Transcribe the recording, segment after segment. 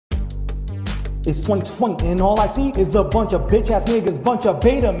It's 2020 and all I see is a bunch of bitch ass niggas, bunch of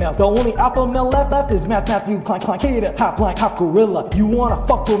beta males. The only alpha male left is Matthew Klein Cater, half blind, half gorilla. You wanna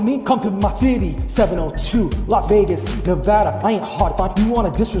fuck with me? Come to my city, 702 Las Vegas, Nevada. I ain't hard to find. You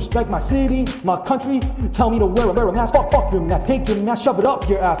wanna disrespect my city, my country? Tell me to wear a mask. Fuck your mask. Take your mask, shove it up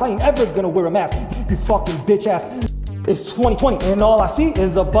your ass. I ain't ever gonna wear a mask. You fucking bitch ass. It's 2020 and all I see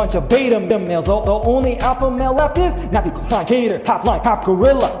is a bunch of beta males. The only alpha male left is Matthew Klein Cater, half lion, half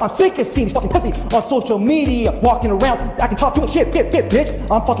gorilla. I'm sick of seeing these fucking pussy on social media, walking around acting tough, doing shit, bitch.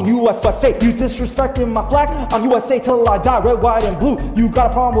 I'm fucking USA. You disrespecting my flag? I'm USA till I die, red, white, and blue. You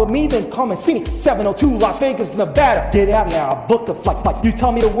got a problem with me? Then come and see me. 702 Las Vegas, Nevada. Get out now, I booked the flight. You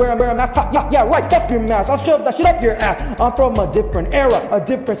tell me to wear a mask? Yeah, right. Fuck your mask. I'll shove that shit up your ass. I'm from a different era, a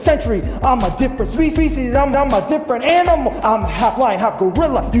different century. I'm a different species. I'm a different animal. I'm half lion, half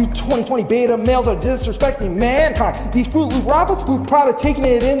gorilla. You 2020 beta males are disrespecting mankind. These Fruit Loop rappers, we proud of taking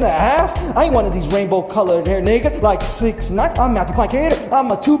it in the ass. I ain't one of these rainbow colored hair niggas like 6ix9ine. I'm Matthew Klein Cater. I'm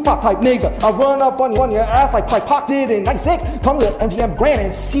a Tupac type nigga. I run up on your ass like Pac did in 96. Come to MGM Grand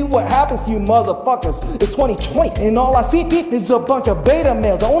and see what happens to you motherfuckers. It's 2020 and all I see is a bunch of beta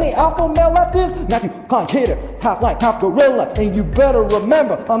males. The only alpha male left is Matthew Klein Cater, half lion, half gorilla. And you better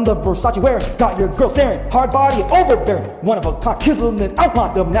remember, I'm the Versace wearing, got your girl staring, hard body overbearing. One of a kind, chiseled and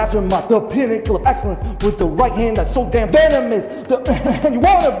outlined, the mastermind, the pinnacle of excellence, with the right hand that's so damn venomous. And you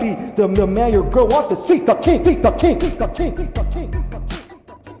wanna be the man your girl wants to see, the king.